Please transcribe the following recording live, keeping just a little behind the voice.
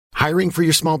Hiring for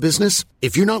your small business?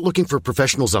 If you're not looking for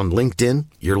professionals on LinkedIn,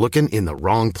 you're looking in the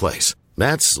wrong place.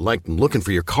 That's like looking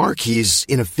for your car keys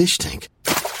in a fish tank.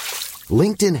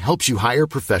 LinkedIn helps you hire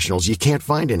professionals you can't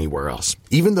find anywhere else,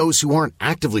 even those who aren't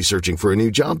actively searching for a new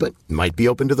job but might be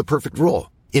open to the perfect role.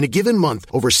 In a given month,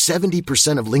 over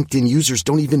 70% of LinkedIn users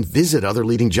don't even visit other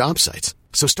leading job sites.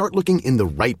 So start looking in the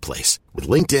right place. With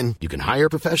LinkedIn, you can hire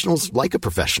professionals like a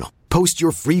professional. Post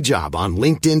your free job on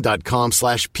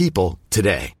linkedin.com/people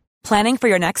today. Planning for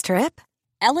your next trip?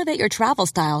 Elevate your travel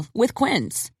style with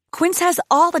Quince. Quince has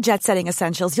all the jet-setting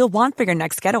essentials you'll want for your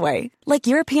next getaway, like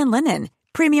European linen,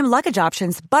 premium luggage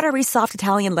options, buttery soft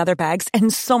Italian leather bags,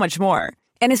 and so much more.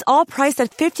 And is all priced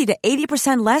at 50 to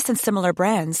 80% less than similar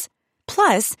brands.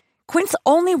 Plus, Quince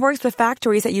only works with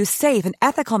factories that use safe and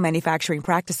ethical manufacturing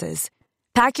practices.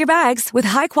 Pack your bags with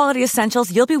high-quality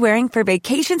essentials you'll be wearing for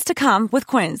vacations to come with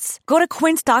Quince. Go to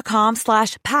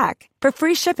quince.com/pack for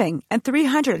free shipping and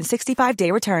 365-day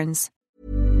returns.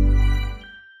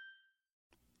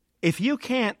 If you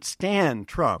can't stand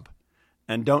Trump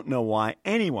and don't know why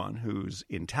anyone who's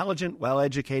intelligent,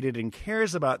 well-educated, and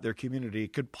cares about their community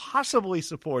could possibly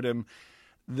support him,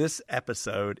 this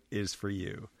episode is for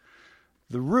you.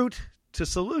 The route to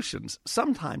solutions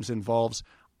sometimes involves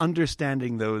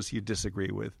understanding those you disagree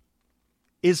with.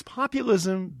 Is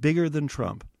populism bigger than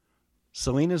Trump?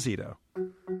 Selena Zito.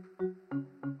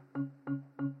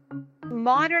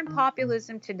 Modern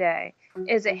populism today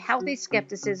is a healthy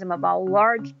skepticism about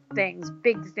large things,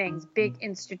 big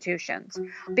institutions,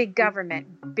 big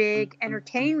government, big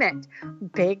entertainment,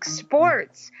 big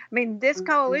sports. I mean, this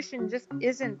coalition just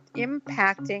isn't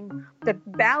impacting the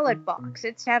ballot box.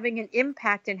 It's having an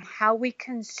impact in how we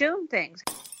consume things.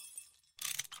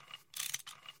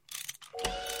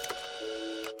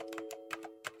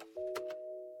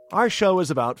 Our show is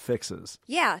about fixes.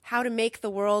 Yeah, how to make the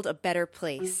world a better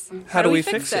place. How do we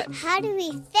fix it? How do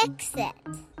we fix it?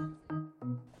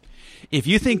 If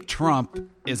you think Trump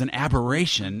is an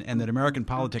aberration and that American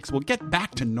politics will get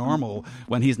back to normal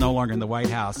when he's no longer in the White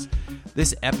House,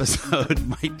 this episode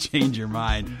might change your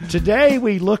mind. Today,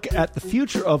 we look at the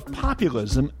future of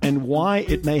populism and why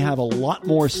it may have a lot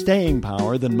more staying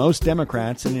power than most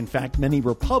Democrats and, in fact, many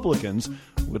Republicans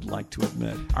would like to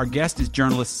admit. Our guest is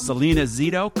journalist Selena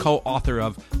Zito, co-author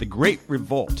of The Great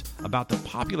Revolt, about the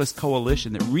populist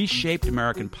coalition that reshaped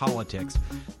American politics.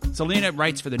 Selena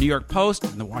writes for the New York Post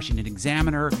and the Washington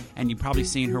Examiner, and you've probably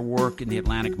seen her work in the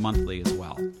Atlantic Monthly as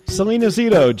well. Selena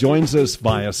Zito joins us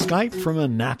via Skype from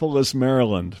Annapolis,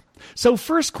 Maryland. So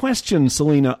first question,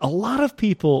 Selena, a lot of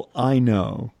people I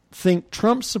know think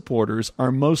Trump supporters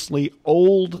are mostly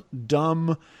old,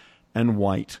 dumb, and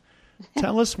white.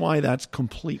 Tell us why that's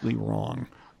completely wrong.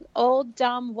 Old,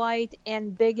 dumb, white,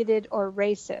 and bigoted or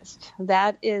racist.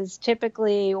 That is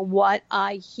typically what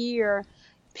I hear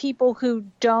people who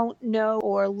don't know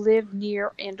or live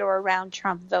near and or around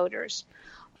Trump voters.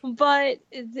 But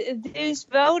these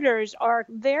voters are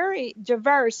very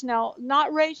diverse. Now,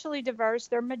 not racially diverse.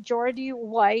 They're majority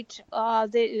white.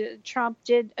 Trump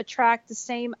did attract the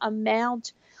same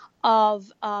amount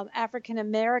of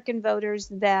African-American voters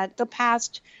that the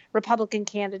past Republican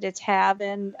candidates have,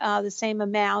 and the same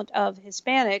amount of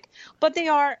Hispanic. But they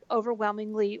are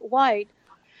overwhelmingly white.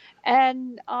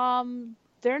 And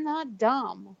they're not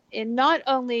dumb, and not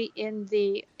only in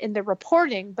the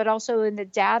reporting, but also in the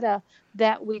data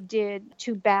that we did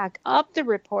to back up the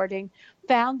reporting,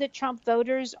 found that Trump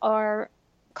voters are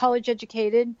college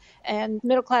educated and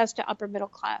middle class to upper middle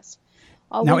class.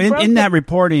 Now, in that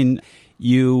reporting,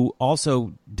 you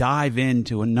also dive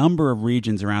into a number of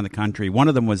regions around the country. One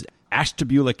of them was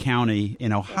Ashtabula County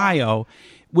in Ohio,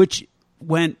 which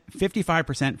went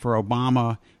 55% for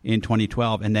Obama in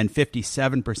 2012 and then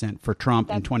 57% for Trump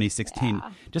in 2016.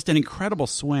 Yeah. Just an incredible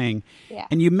swing. Yeah.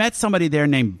 And you met somebody there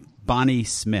named Bonnie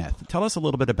Smith. Tell us a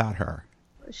little bit about her.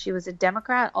 She was a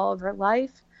Democrat all of her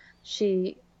life.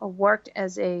 She worked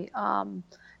as a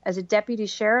deputy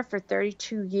sheriff for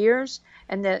 32 years.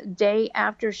 And the day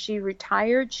after she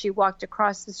retired, she walked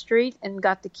across the street and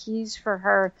got the keys for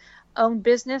her own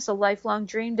business, a lifelong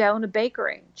dream to own a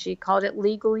bakery. She called it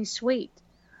Legally Sweet.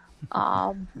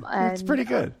 It's pretty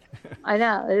good. I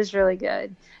know, it is really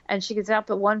good. And she gets up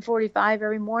at 1:45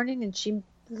 every morning and she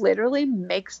literally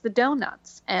makes the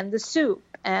donuts and the soup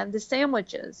and the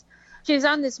sandwiches. She's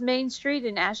on this main street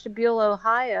in Ashtabula,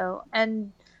 Ohio,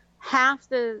 and half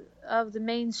of the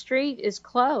main street is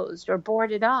closed or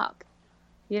boarded up.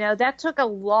 You know, that took a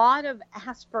lot of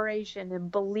aspiration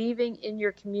and believing in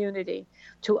your community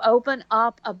to open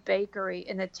up a bakery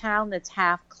in a town that's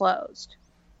half closed.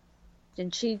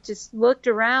 And she just looked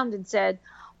around and said,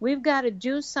 we've got to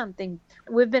do something.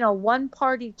 We've been a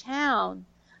one-party town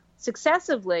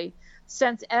successively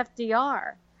since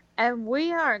FDR, and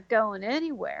we aren't going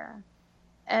anywhere.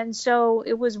 And so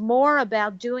it was more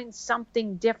about doing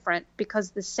something different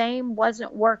because the same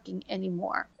wasn't working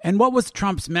anymore. And what was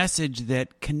Trump's message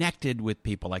that connected with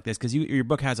people like this? Because your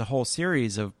book has a whole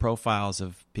series of profiles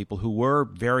of people who were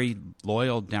very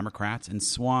loyal Democrats and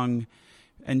swung,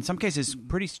 in some cases,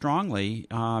 pretty strongly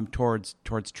towards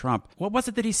Trump. What was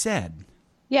it that he said?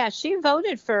 Yeah, she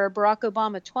voted for Barack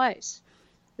Obama twice.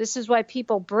 This is why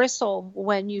people bristle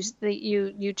when you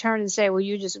turn and say, well,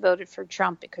 you just voted for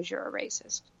Trump because you're a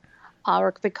racist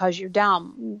or because you're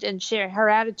dumb. And her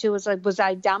attitude was like, was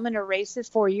I dumb and a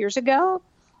racist 4 years ago?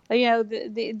 You know,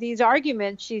 these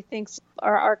arguments she thinks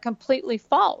are completely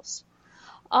false.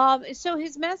 So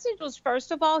his message was,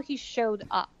 first of all, he showed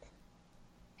up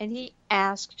and he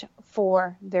asked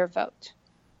for their vote.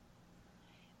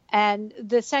 And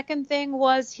the second thing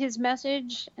was his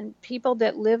message, and people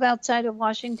that live outside of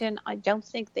Washington, I don't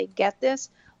think they get this,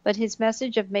 but his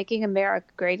message of making America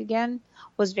great again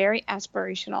was very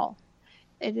aspirational.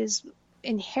 It is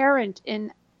inherent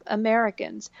in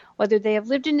Americans, whether they have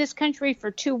lived in this country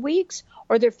for 2 weeks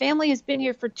or their family has been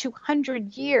here for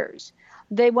 200 years.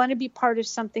 They want to be part of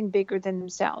something bigger than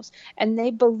themselves. And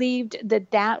they believed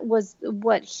that was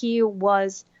what he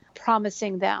was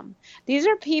promising them. These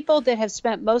are people that have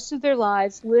spent most of their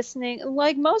lives listening,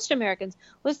 like most Americans,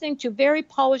 listening to very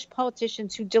polished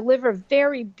politicians who deliver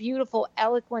very beautiful,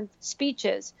 eloquent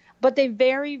speeches, but they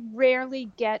very rarely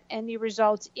get any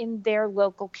results in their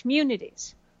local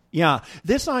communities. Yeah,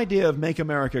 this idea of make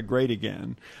America great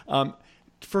again,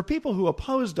 for people who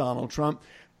oppose Donald Trump,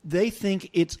 they think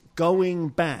it's going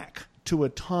back to a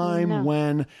time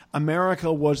when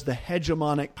America was the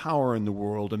hegemonic power in the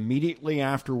world, immediately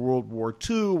after World War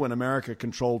II, when America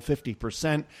controlled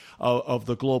 50% of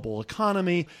the global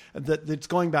economy, that it's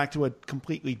going back to a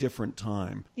completely different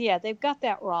time. Yeah, they've got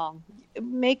that wrong.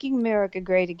 Making America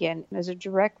great again is a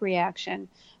direct reaction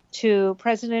to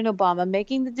President Obama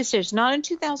making the decision, not in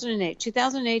 2008.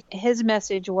 2008, his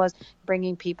message was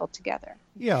bringing people together.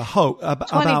 Yeah, hope,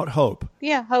 about hope.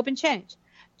 Yeah, hope and change.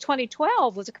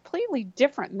 2012 was a completely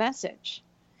different message.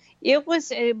 It was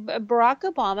Barack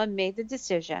Obama made the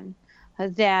decision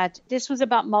that this was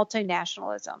about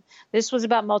multinationalism. This was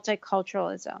about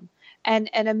multiculturalism. And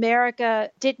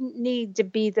America didn't need to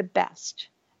be the best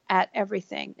at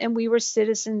everything. And we were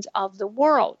citizens of the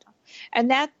world.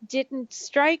 And that didn't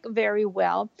strike very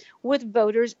well with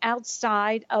voters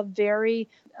outside of very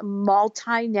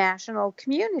multinational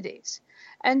communities.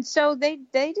 And so they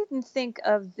didn't think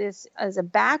of this as a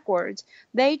backwards.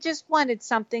 They just wanted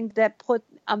something that put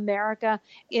America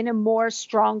in a more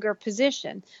stronger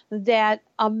position, that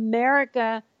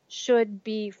America should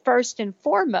be first and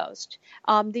foremost.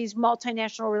 These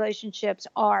multinational relationships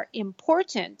are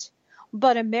important,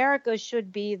 but America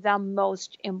should be the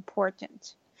most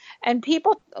important. And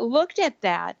people looked at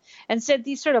that and said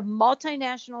these sort of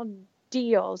multinational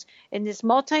deals and this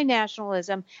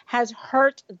multinationalism has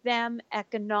hurt them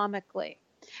economically,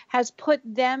 has put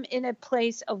them in a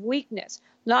place of weakness,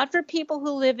 not for people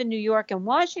who live in New York and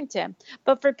Washington,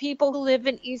 but for people who live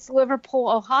in East Liverpool,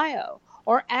 Ohio,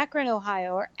 or Akron,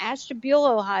 Ohio, or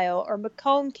Ashtabula, Ohio, or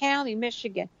Macomb County,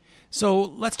 Michigan. So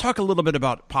let's talk a little bit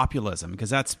about populism, because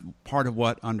that's part of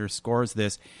what underscores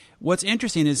this. What's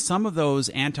interesting is some of those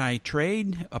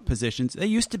anti-trade positions, they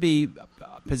used to be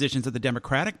positions of the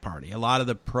Democratic Party. A lot of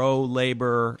the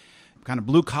pro-labor, kind of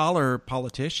blue-collar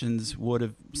politicians would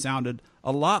have sounded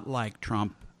a lot like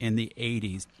Trump in the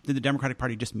 80s. Did the Democratic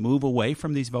Party just move away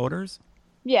from these voters?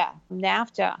 Yeah,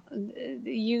 NAFTA.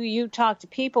 You talk to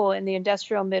people in the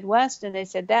industrial Midwest, and they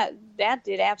said that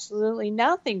did absolutely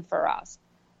nothing for us.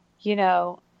 You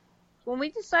know, when we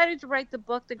decided to write the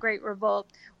book, The Great Revolt,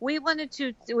 we wanted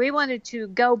to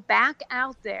go back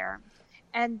out there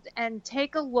and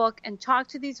take a look and talk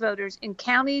to these voters in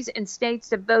counties and states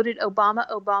that voted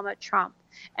Obama, Trump,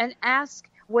 and ask,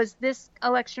 was this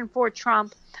election for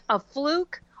Trump a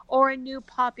fluke or a new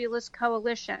populist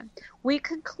coalition? We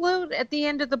conclude at the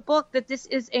end of the book that this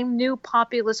is a new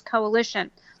populist coalition.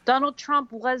 Donald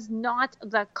Trump was not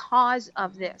the cause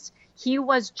of this. He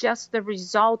was just the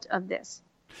result of this.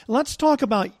 Let's talk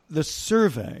about the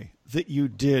survey that you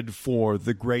did for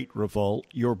The Great Revolt,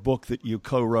 your book that you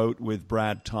co-wrote with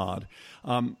Brad Todd.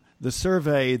 The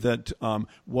survey that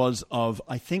was of,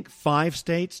 I think, 5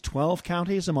 states, 12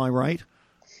 counties. Am I right?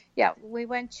 Yeah, we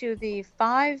went to the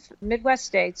 5 Midwest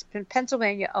states,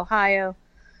 Pennsylvania, Ohio,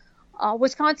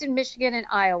 Wisconsin, Michigan, and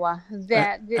Iowa.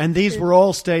 And these were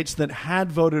all states that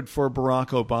had voted for Barack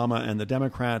Obama and the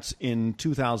Democrats in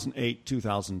 2008,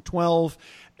 2012,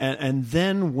 and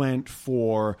then went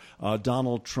for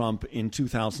Donald Trump in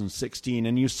 2016.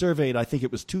 And you surveyed, I think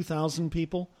it was 2,000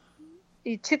 people?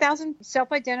 2,000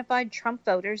 self-identified Trump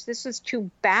voters. This was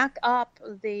to back up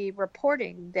the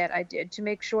reporting that I did to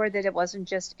make sure that it wasn't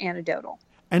just anecdotal.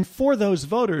 And for those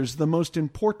voters, the most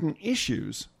important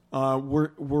issues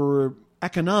were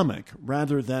economic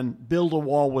rather than build a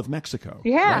wall with Mexico.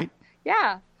 Yeah, right?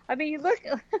 Yeah. I mean,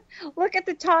 look at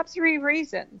the top three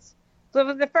reasons.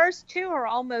 So the first two are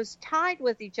almost tied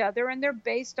with each other, and they're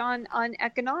based on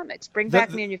economics. Bring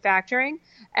back manufacturing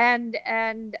and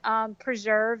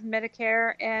preserve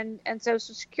Medicare and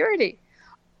Social Security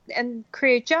and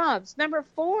create jobs. Number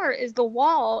 4 is the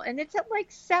wall, and it's at like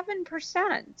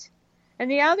 7%. And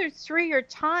the other three are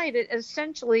tied at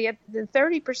essentially at the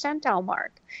 30 percentile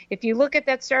mark. If you look at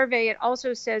that survey, it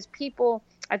also says people,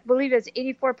 I believe it's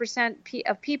 84%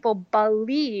 of people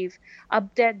believe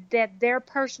that their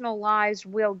personal lives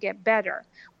will get better,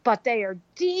 but they are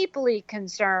deeply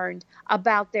concerned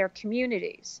about their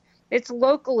communities. It's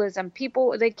localism.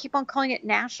 People, they keep on calling it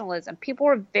nationalism. People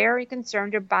are very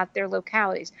concerned about their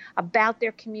localities, about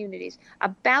their communities,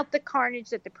 about the carnage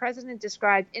that the president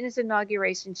described in his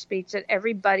inauguration speech that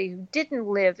everybody who didn't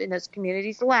live in those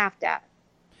communities laughed at.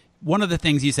 One of the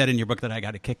things you said in your book that I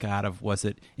got a kick out of was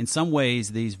that in some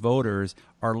ways these voters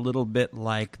are a little bit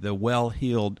like the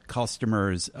well-heeled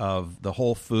customers of the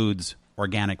Whole Foods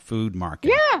organic food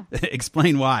market. Yeah.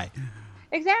 Explain why.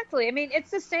 Exactly. I mean, it's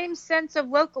the same sense of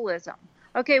localism.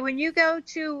 Okay, when you go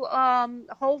to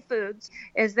Whole Foods,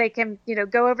 is they can,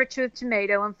 go over to a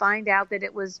tomato and find out that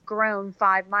it was grown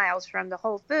 5 miles from the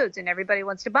Whole Foods, and everybody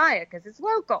wants to buy it because it's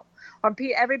local. Or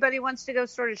everybody wants to go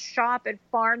sort of shop at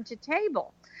farm to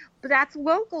table. But that's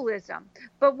localism.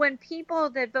 But when people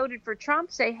that voted for Trump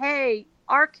say, hey,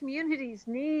 our communities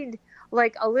need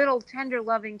like a little tender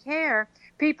loving care,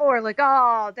 people are like,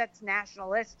 oh, that's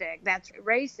nationalistic, that's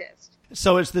racist.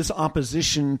 So it's this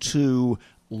opposition to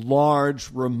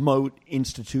large remote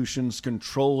institutions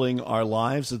controlling our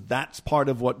lives. That's part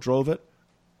of what drove it?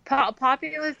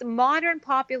 Populism, modern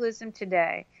populism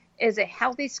today is a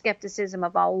healthy skepticism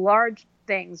of all large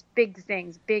things, big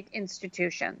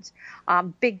institutions,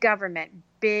 big government,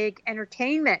 big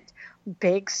entertainment,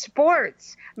 big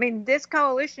sports. I mean, this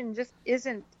coalition just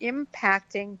isn't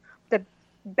impacting the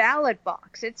ballot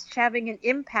box. It's having an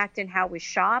impact in how we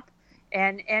shop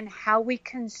and how we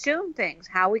consume things,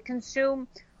 how we consume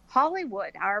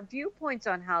Hollywood, our viewpoints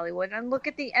on Hollywood. And look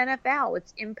at the NFL.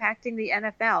 It's impacting the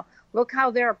NFL. Look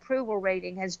how their approval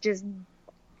rating has just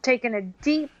taken a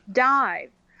deep dive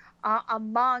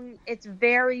among its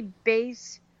very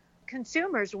base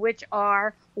consumers, which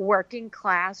are working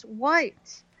class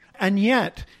whites. And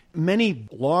yet, many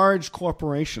large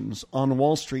corporations on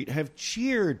Wall Street have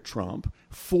cheered Trump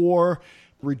for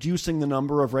reducing the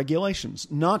number of regulations,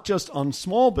 not just on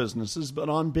small businesses, but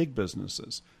on big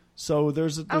businesses. So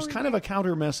there's kind of a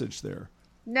counter message there.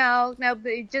 No,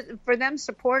 but just for them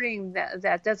supporting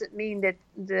that doesn't mean that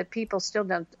the people still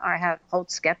don't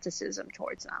hold skepticism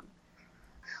towards them.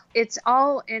 It's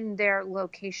all in their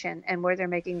location and where they're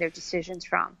making their decisions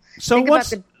from. So what's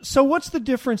the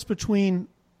difference between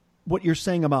what you're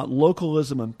saying about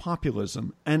localism and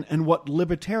populism and what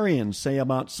libertarians say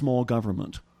about small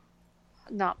government?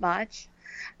 Not much.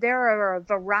 There are a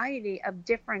variety of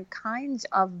different kinds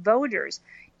of voters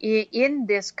in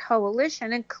this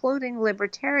coalition, including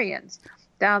libertarians.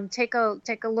 Take a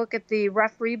look at the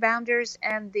rough rebounders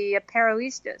and the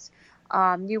Peroistas.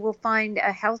 You will find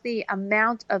a healthy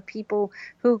amount of people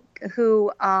who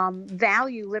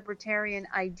value libertarian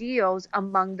ideals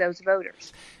among those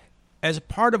voters. As a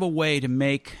part of a way to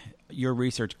make your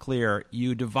research clear,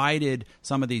 you divided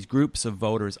some of these groups of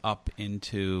voters up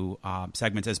into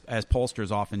segments, as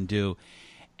pollsters often do,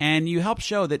 and you help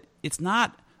show that it's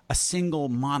not a single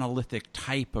monolithic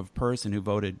type of person who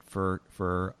voted for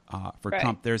Right.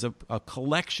 Trump. There's a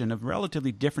collection of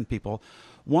relatively different people.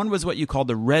 One was what you called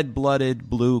the red-blooded,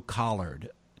 blue-collared.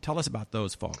 Tell us about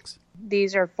those folks.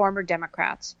 These are former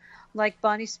Democrats, like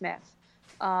Bonnie Smith,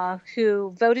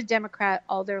 who voted Democrat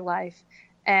all their life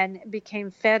and became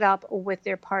fed up with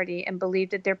their party and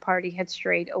believed that their party had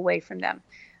strayed away from them.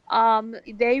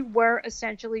 They were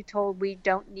essentially told, we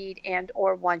don't need and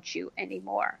or want you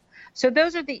anymore. So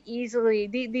those are these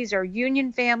are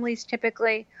union families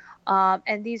typically,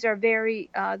 and these are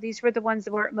these were the ones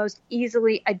that were most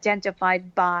easily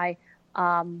identified by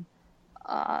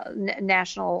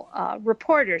national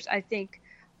reporters. I think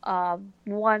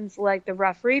ones like the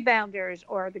Rough Rebounders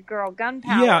or the Girl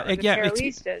Gunpower or the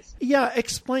Peroistas.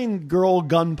 Explain Girl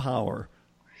Gunpower.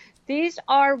 These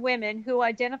are women who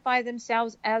identify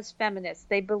themselves as feminists.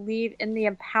 They believe in the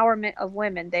empowerment of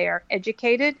women. They are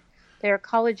educated. They are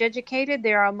college educated.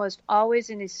 They are almost always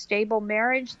in a stable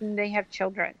marriage, and they have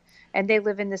children, and they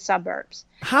live in the suburbs.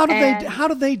 How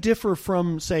do they differ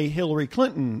from, say, Hillary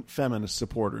Clinton feminist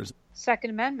supporters? Second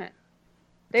Amendment.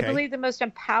 They believe the most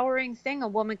empowering thing a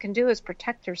woman can do is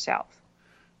protect herself.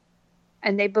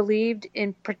 And they believed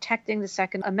in protecting the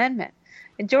Second Amendment.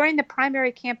 And during the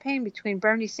primary campaign between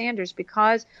Bernie Sanders,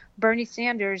 because Bernie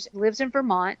Sanders lives in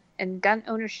Vermont and gun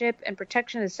ownership and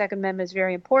protection of the Second Amendment is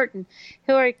very important,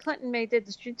 Hillary Clinton made the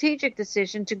strategic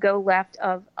decision to go left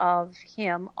of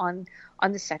him on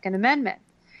the Second Amendment.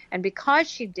 And because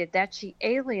she did that, she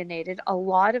alienated a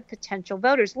lot of potential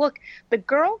voters. Look, the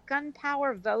girl gun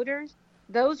power voters,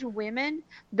 those women,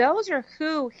 those are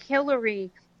who Hillary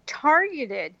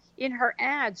targeted in her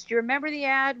ads. Do you remember the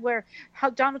ad where how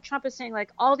Donald Trump is saying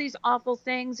like all these awful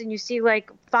things and you see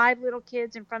like 5 little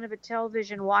kids in front of a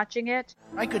television watching it?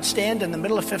 I could stand in the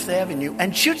middle of Fifth Avenue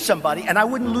and shoot somebody and I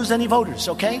wouldn't lose any voters,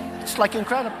 okay? It's like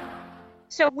incredible.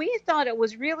 So we thought it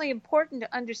was really important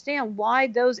to understand why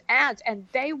those ads, and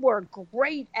they were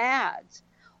great ads,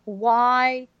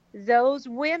 why those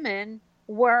women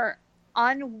were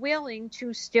unwilling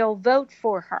to still vote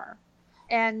for her.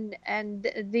 And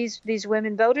these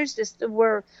women voters just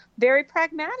were very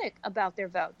pragmatic about their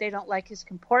vote. They don't like his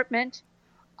comportment.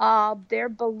 Their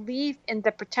belief in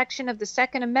the protection of the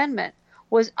Second Amendment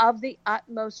was of the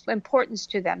utmost importance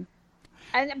to them.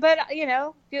 But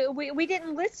we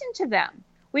didn't listen to them.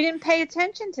 We didn't pay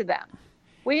attention to them.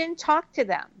 We didn't talk to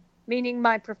them, meaning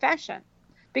my profession,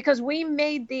 because we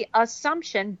made the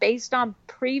assumption based on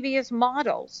previous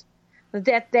models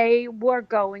that they were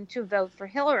going to vote for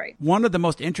Hillary. One of the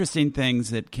most interesting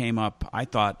things that came up, I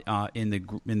thought, in the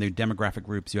demographic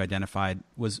groups you identified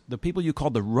was the people you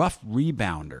called the rough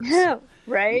rebounders.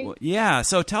 Right? Yeah.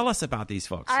 So tell us about these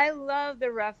folks. I love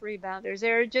the rough rebounders.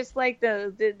 They're just like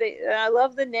I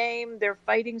love the name, their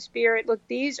fighting spirit. Look,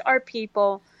 these are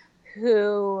people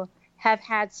who have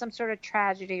had some sort of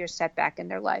tragedy or setback in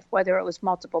their life, whether it was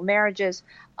multiple marriages,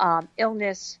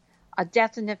 illness, a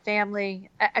death in the family,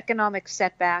 economic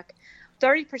setback.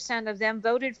 30% of them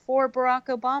voted for Barack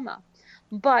Obama.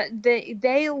 But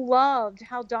they loved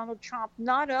how Donald Trump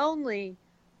not only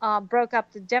broke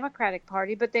up the Democratic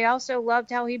Party, but they also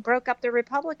loved how he broke up the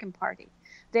Republican Party.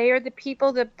 They are the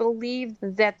people that believe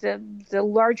that the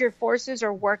larger forces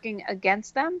are working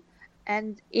against them.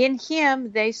 And in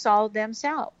him, they saw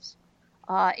themselves.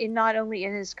 In not only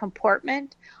in his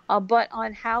comportment, but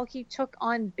on how he took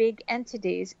on big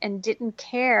entities and didn't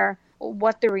care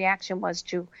what the reaction was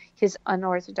to his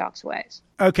unorthodox ways.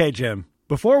 Okay, Jim.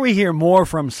 Before we hear more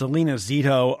from Selena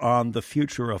Zito on the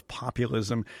future of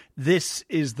populism, this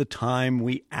is the time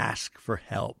we ask for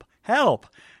help. Help,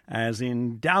 as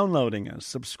in downloading us,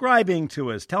 subscribing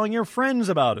to us, telling your friends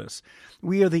about us.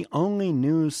 We are the only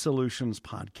news solutions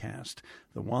podcast,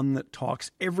 the one that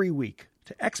talks every week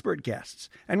to expert guests,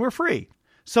 and we're free.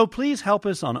 So please help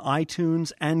us on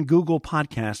iTunes and Google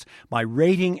Podcasts by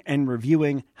rating and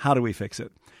reviewing How Do We Fix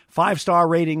It? 5-star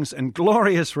ratings and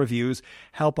glorious reviews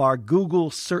help our Google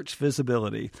search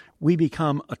visibility. We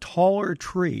become a taller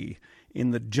tree in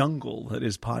the jungle that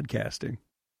is podcasting.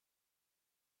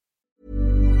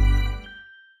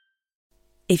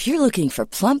 If you're looking for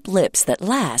plump lips that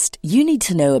last, you need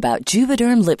to know about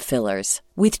Juvederm lip fillers.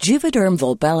 With Juvederm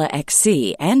Volbella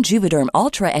XC and Juvederm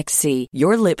Ultra XC,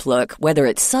 your lip look, whether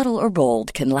it's subtle or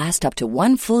bold, can last up to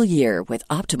 1 full year with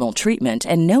optimal treatment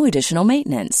and no additional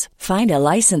maintenance. Find a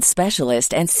licensed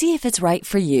specialist and see if it's right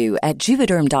for you at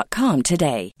Juvederm.com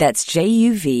today. That's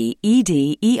JUVEDERM.com.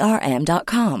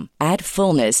 Add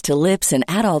fullness to lips in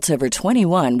adults over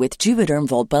 21 with Juvederm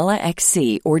Volbella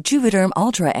XC or Juvederm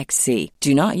Ultra XC.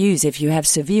 Do not use if you have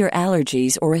severe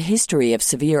allergies or a history of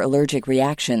severe allergic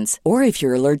reactions, or if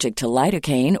you're allergic to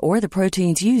lidocaine or the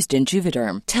proteins used in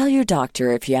Juvederm. Tell your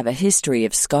doctor if you have a history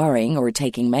of scarring or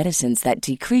taking medicines that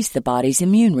decrease the body's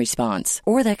immune response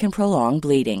or that can prolong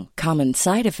bleeding. Common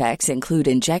side effects include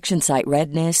injection site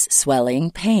redness, swelling,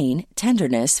 pain,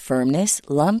 tenderness, firmness,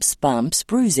 lumps, bumps,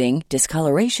 bruising,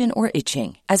 discoloration, or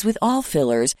itching. As with all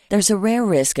fillers, there's a rare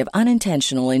risk of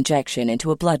unintentional injection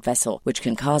into a blood vessel, which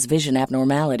can cause vision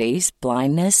abnormalities,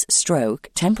 blindness, stroke,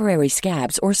 temporary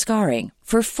scabs, or scarring.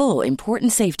 For full,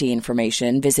 important safety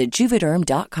information, visit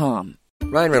Juvederm.com.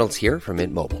 Ryan Reynolds here from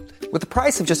Mint Mobile. With the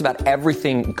price of just about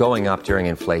everything going up during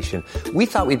inflation, we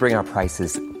thought we'd bring our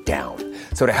prices down.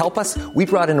 So to help us, we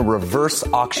brought in a reverse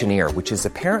auctioneer, which is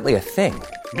apparently a thing.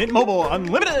 Mint Mobile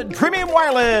Unlimited Premium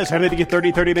Wireless. How to get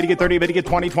 30, 30, bit to get 30, bit to get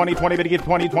 20, 20, 20, bit to get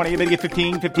 20, 20, bit to get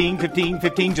 15, 15, 15,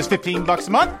 15, just $15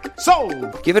 a month?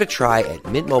 Sold! Give it a try at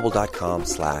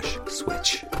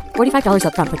mintmobile.com/switch. $45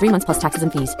 up front for 3 months plus taxes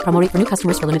and fees. Promo rate for new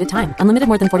customers for limited time. Unlimited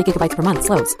more than 40 gigabytes per month.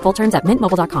 Slows full terms at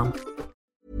mintmobile.com.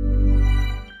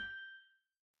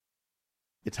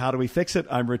 It's How Do We Fix It?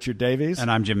 I'm Richard Davies.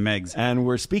 And I'm Jim Meigs. And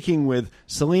we're speaking with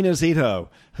Selena Zito,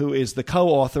 who is the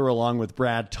co-author, along with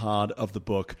Brad Todd, of the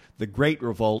book, The Great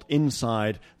Revolt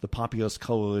Inside the Populist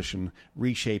Coalition,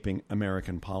 Reshaping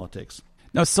American Politics.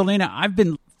 Now, Selena, I've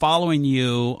been following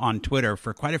you on Twitter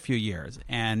for quite a few years,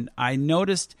 and I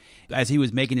noticed as he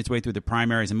was making his way through the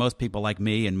primaries, and most people like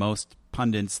me and most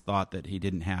pundits thought that he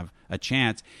didn't have a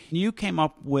chance, you came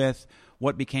up with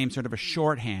what became sort of a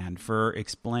shorthand for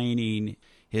explaining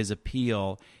his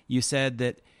appeal. You said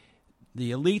that the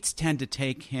elites tend to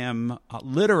take him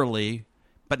literally,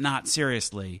 but not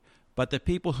seriously. But the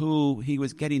people who he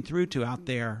was getting through to out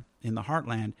there in the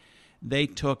heartland, they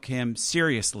took him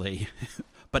seriously,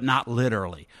 but not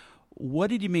literally.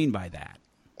 What did you mean by that?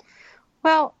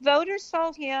 Well, voters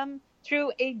saw him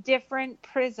through a different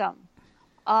prism.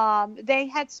 They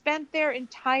had spent their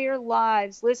entire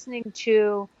lives listening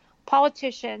to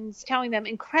politicians telling them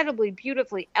incredibly,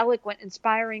 beautifully, eloquent,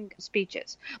 inspiring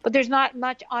speeches. But there's not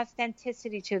much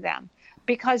authenticity to them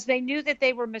because they knew that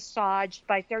they were massaged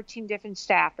by 13 different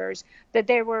staffers, that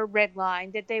they were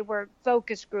redlined, that they were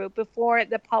focus group before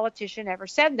the politician ever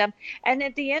said them. And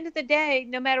at the end of the day,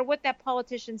 no matter what that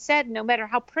politician said, no matter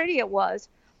how pretty it was,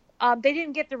 they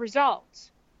didn't get the results.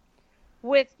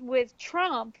 With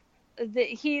Trump,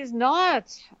 he is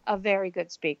not a very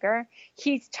good speaker.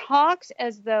 He talks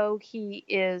as though he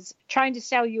is trying to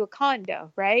sell you a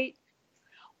condo, right?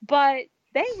 But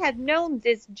they had known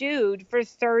this dude for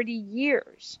 30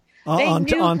 years. They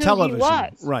knew who television. He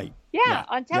was. Right. Yeah,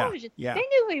 on television. Yeah. They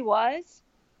knew who he was.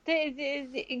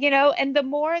 And the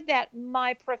more that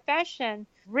my profession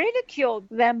ridiculed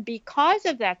them because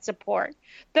of that support,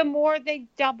 the more they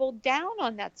doubled down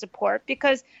on that support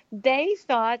because they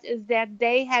thought that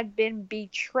they had been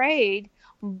betrayed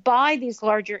by these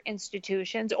larger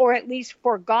institutions, or at least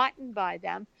forgotten by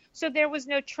them. So there was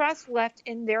no trust left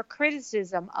in their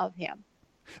criticism of him.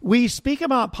 We speak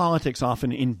about politics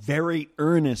often in very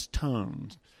earnest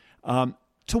tones.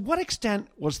 To what extent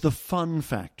was the fun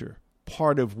factor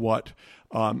part of what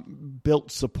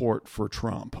built support for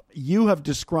Trump? You have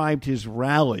described his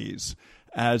rallies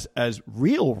as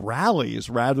real rallies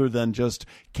rather than just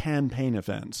campaign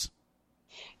events.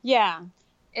 Yeah,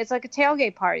 it's like a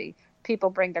tailgate party. People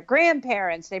bring their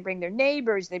grandparents, they bring their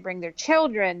neighbors, they bring their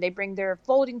children, they bring their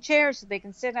folding chairs so they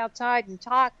can sit outside and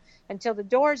talk until the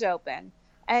doors open.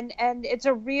 And it's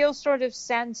a real sort of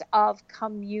sense of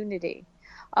community.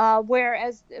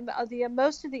 Whereas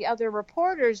most of the other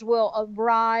reporters will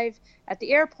arrive at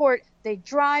the airport, they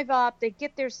drive up, they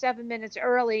get there 7 minutes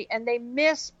early, and they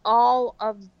miss all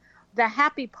of the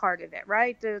happy part of it,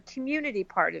 right? The community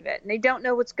part of it. And they don't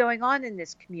know what's going on in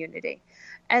this community.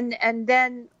 And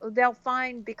then they'll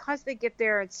find, because they get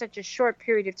there in such a short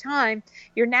period of time,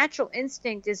 your natural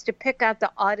instinct is to pick out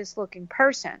the oddest looking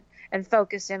person and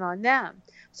focus in on them.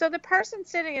 So the person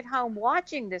sitting at home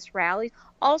watching this rally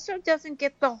also doesn't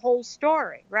get the whole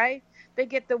story, right? They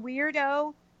get the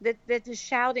weirdo that is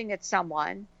shouting at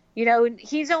someone. You know,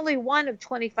 he's only one of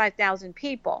 25,000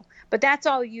 people, but that's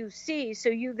all you see. So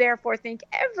you therefore think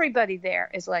everybody there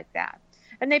is like that.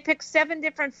 And they pick 7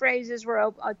 different phrases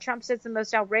where Trump says the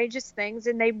most outrageous things,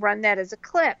 and they run that as a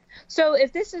clip. So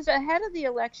if this is ahead of the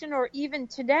election or even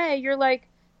today, you're like,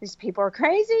 these people are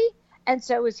crazy, and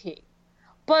so is he.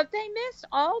 But they miss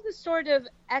all the sort of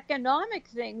economic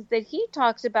things that he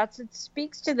talks about that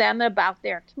speaks to them about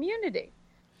their community.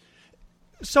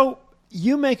 So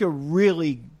you make a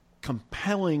really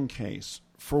compelling case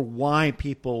for why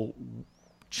people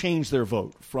change their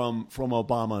vote from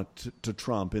Obama to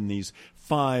Trump in these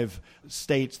 5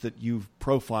 states that you've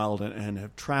profiled and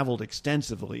have traveled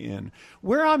extensively in.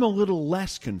 Where I'm a little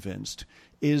less convinced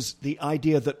is the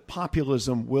idea that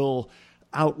populism will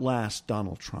outlast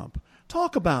Donald Trump.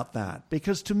 Talk about that,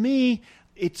 because to me,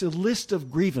 it's a list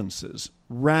of grievances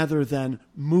rather than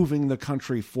moving the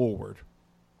country forward.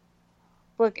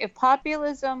 Look, if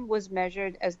populism was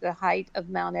measured as the height of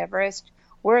Mount Everest,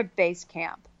 we're at base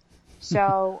camp.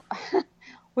 So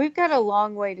we've got a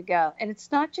long way to go. And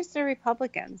it's not just the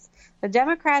Republicans. The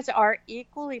Democrats are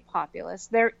equally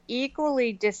populist. They're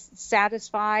equally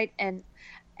dissatisfied and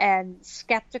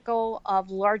skeptical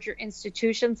of larger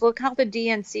institutions. Look how the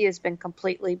DNC has been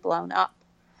completely blown up.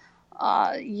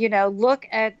 Look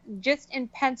at just in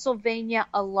Pennsylvania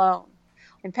alone.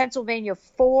 In Pennsylvania,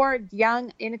 4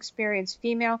 young, inexperienced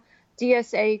female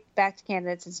DSA-backed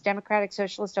candidates, it's Democratic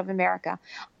Socialist of America,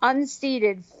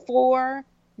 unseated 4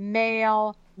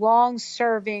 male,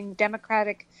 long-serving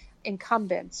Democratic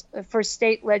incumbents for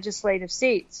state legislative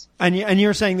seats. And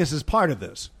you're saying this is part of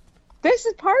this? This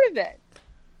is part of it.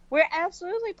 We're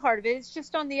absolutely part of it. It's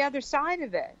just on the other side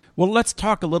of it. Well, let's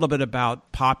talk a little bit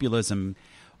about populism.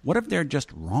 What if they're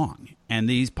just wrong and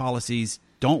these policies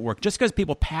don't work? Just because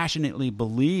people passionately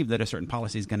believe that a certain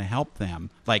policy is going to help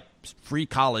them, like free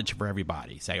college for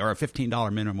everybody, say, or a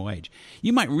 $15 minimum wage,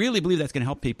 you might really believe that's going to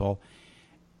help people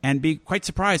and be quite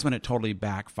surprised when it totally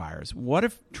backfires. What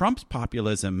if Trump's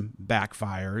populism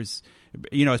backfires,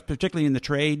 particularly in the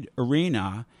trade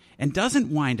arena, and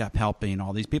doesn't wind up helping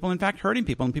all these people, in fact, hurting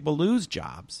people, and people lose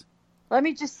jobs? Let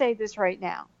me just say this right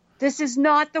now. This is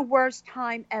not the worst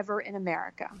time ever in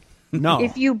America. No.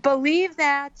 If you believe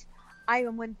that, I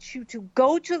want you to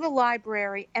go to the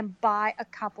library and buy a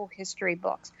couple history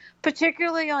books,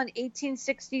 particularly on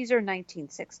 1860s or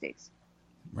 1960s.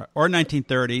 Or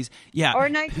 1930s. Yeah. Or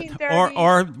 1930s.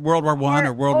 Or World War I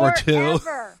or World War II.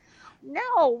 Ever.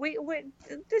 No, we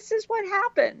this is what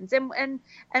happens.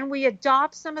 And we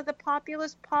adopt some of the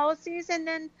populist policies, and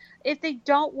then if they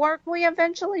don't work, we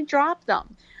eventually drop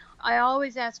them. I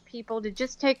always ask people to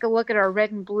just take a look at our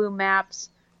red and blue maps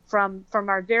from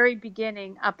our very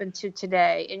beginning up until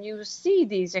today, and you see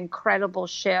these incredible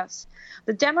shifts.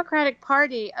 The Democratic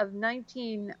Party of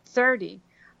 1930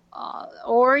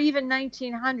 or even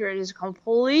 1900 is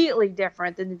completely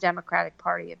different than the Democratic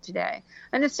Party of today,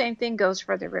 and the same thing goes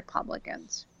for the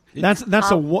Republicans.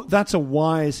 That's a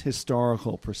wise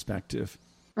historical perspective.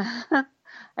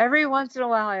 Every once in a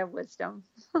while, I have wisdom.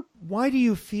 Why do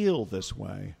you feel this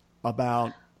way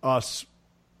about us,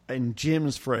 in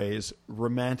Jim's phrase,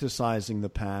 romanticizing the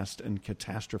past and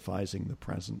catastrophizing the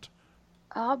present?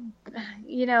 I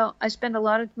spend a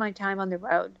lot of my time on the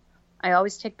road. I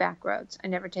always take back roads. I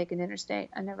never take an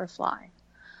interstate. I never fly.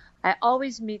 I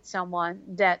always meet someone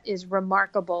that is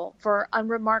remarkable for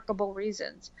unremarkable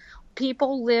reasons.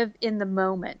 People live in the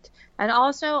moment. And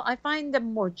also, I find the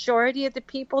majority of the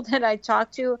people that I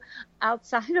talk to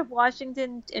outside of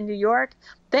Washington and New York,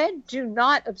 they do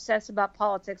not obsess about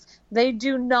politics. They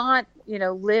do not,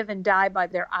 live and die by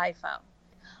their iPhone.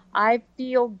 I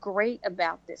feel great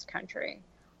about this country.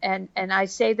 And I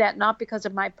say that not because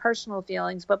of my personal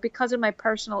feelings, but because of my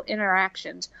personal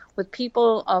interactions with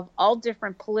people of all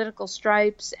different political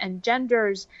stripes and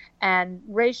genders and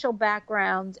racial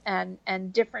backgrounds and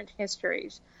different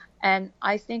histories. And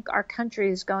I think our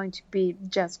country is going to be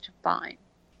just fine.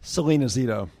 Selena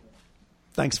Zito,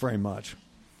 thanks very much.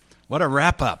 What a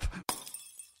wrap-up.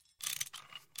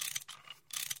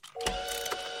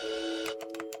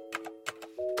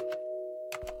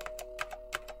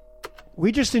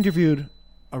 We just interviewed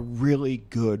a really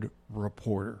good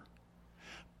reporter.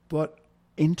 But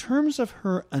in terms of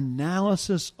her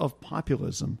analysis of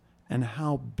populism and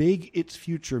how big its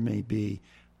future may be,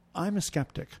 I'm a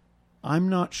skeptic. I'm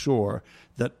not sure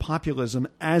that populism,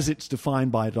 as it's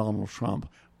defined by Donald Trump,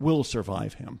 will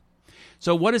survive him.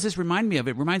 So what does this remind me of?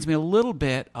 It reminds me a little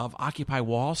bit of Occupy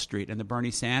Wall Street and the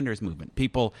Bernie Sanders movement.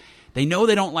 People, they know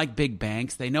they don't like big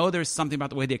banks. They know there's something about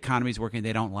the way the economy is working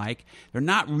they don't like. They're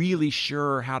not really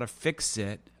sure how to fix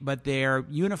it, but they're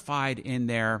unified in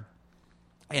their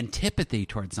antipathy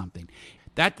towards something.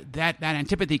 That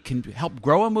antipathy can help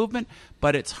grow a movement,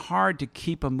 but it's hard to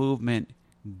keep a movement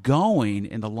going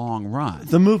in the long run.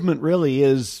 The movement really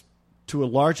is, to a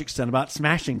large extent, about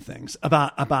smashing things,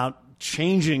 about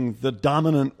changing the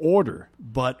dominant order.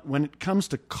 But when it comes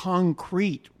to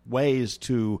concrete ways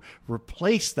to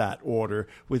replace that order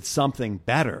with something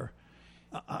better,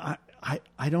 I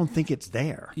don't think it's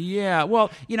there. Yeah,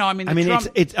 well,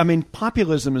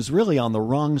 populism is really on the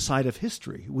wrong side of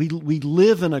history. We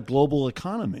live in a global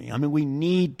economy. We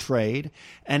need trade,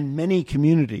 and many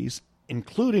communities,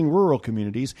 including rural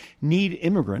communities, need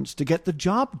immigrants to get the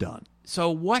job done.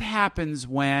 So what happens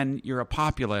when you're a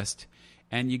populist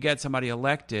and you get somebody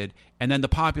elected, and then the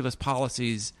populist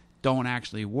policies don't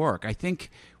actually work? I think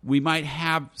we might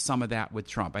have some of that with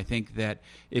Trump. I think that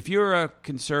if you're a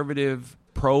conservative,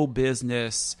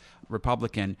 pro-business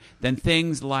Republican, then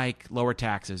things like lower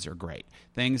taxes are great.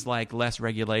 Things like less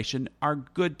regulation are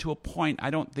good to a point. I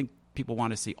don't think people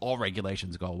want to see all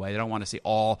regulations go away. They don't want to see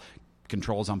all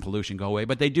controls on pollution go away,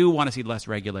 but they do want to see less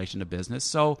regulation of business.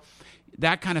 So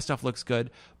that kind of stuff looks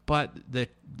good. But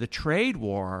the trade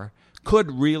war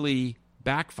could really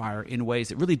backfire in ways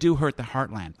that really do hurt the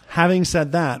heartland. Having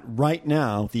said that, right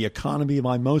now, the economy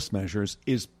by most measures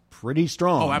is pretty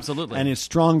strong. Oh, absolutely. And is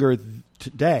stronger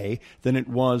today than it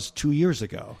was 2 years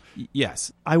ago.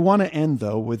 Yes. I want to end,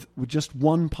 though, with just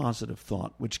one positive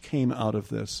thought which came out of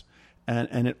this.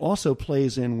 And it also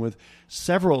plays in with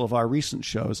several of our recent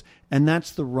shows, and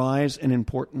that's the rise and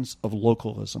importance of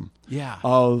localism,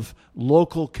 of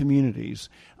local communities.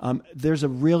 There's a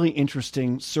really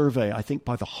interesting survey, I think,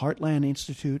 by the Heartland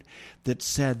Institute that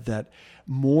said that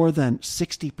more than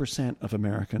 60% of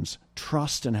Americans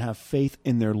trust and have faith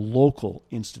in their local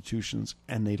institutions,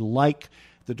 and they like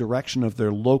the direction of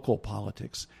their local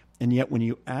politics. And yet when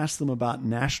you ask them about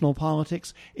national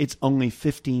politics, it's only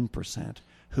 15%.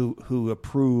 Who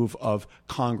approve of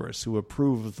Congress, who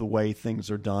approve of the way things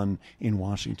are done in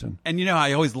Washington. And, you know,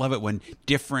 I always love it when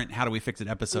different How Do We Fix It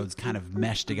episodes kind of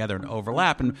mesh together and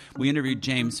overlap. And we interviewed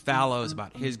James Fallows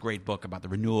about his great book about the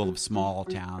renewal of small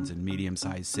towns and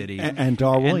medium-sized cities. And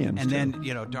Dar Williams. And then,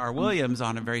 you know, Dar Williams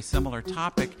on a very similar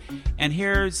topic. And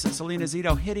here's Selena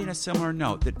Zito hitting a similar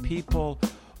note, that people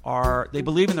they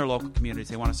believe in their local communities.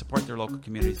 They want to support their local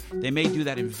communities. They may do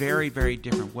that in very, very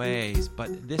different ways,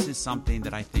 but this is something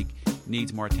that I think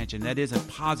needs more attention. That is a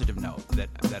positive note that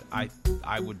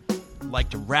I would like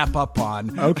to wrap up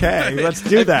on. Okay, let's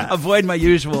do that. Avoid my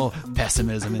usual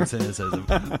pessimism and cynicism.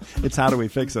 It's How Do We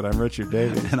Fix It? I'm Richard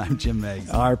Davies. And I'm Jim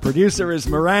Meigs. Our producer is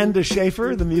Miranda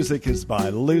Schaefer. The music is by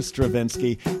Lou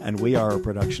Stravinsky, and we are a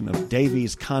production of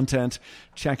Davies Content.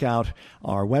 Check out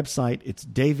our website. It's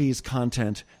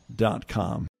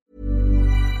daviescontent.com.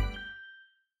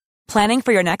 Planning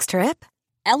for your next trip?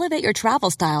 Elevate your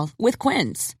travel style with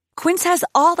Quince. Quince has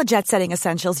all the jet-setting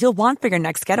essentials you'll want for your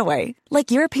next getaway,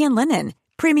 like European linen,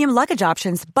 premium luggage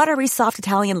options, buttery soft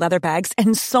Italian leather bags,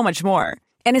 and so much more.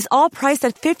 And is all priced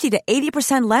at 50 to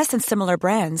 80% less than similar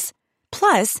brands.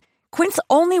 Plus, Quince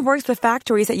only works with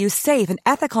factories that use safe and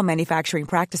ethical manufacturing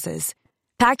practices.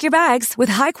 Pack your bags with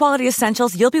high-quality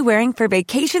essentials you'll be wearing for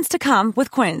vacations to come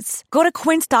with Quince. Go to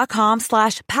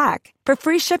quince.com/pack for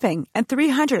free shipping and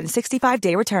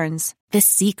 365-day returns. The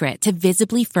secret to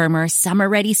visibly firmer,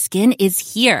 summer-ready skin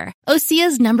is here.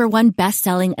 Osea's #1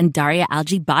 best-selling Undaria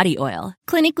Algae Body Oil.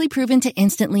 Clinically proven to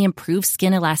instantly improve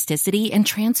skin elasticity and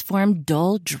transform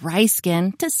dull, dry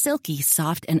skin to silky,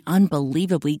 soft, and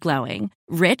unbelievably glowing.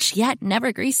 Rich yet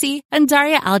never greasy,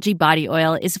 Undaria Algae Body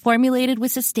Oil is formulated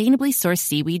with sustainably sourced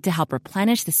seaweed to help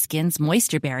replenish the skin's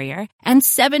moisture barrier, and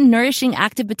 7 nourishing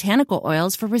active botanical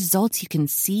oils for results you can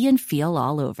see and feel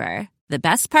all over. The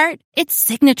best part? It's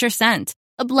signature scent.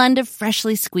 A blend of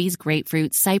freshly squeezed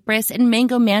grapefruit, cypress, and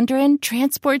mango mandarin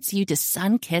transports you to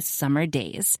sun-kissed summer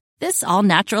days. This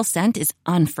all-natural scent is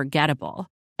unforgettable.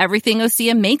 Everything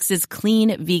Osea makes is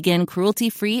clean, vegan,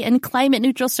 cruelty-free, and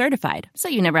climate-neutral certified, so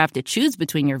you never have to choose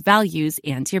between your values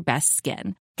and your best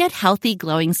skin. Get healthy,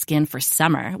 glowing skin for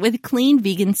summer with clean,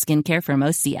 vegan skincare from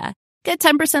Osea. Get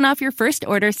 10% off your first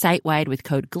order site-wide with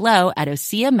code GLOW at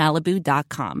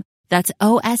OseaMalibu.com. That's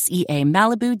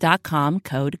OSEAMalibu.com,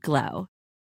 code GLOW.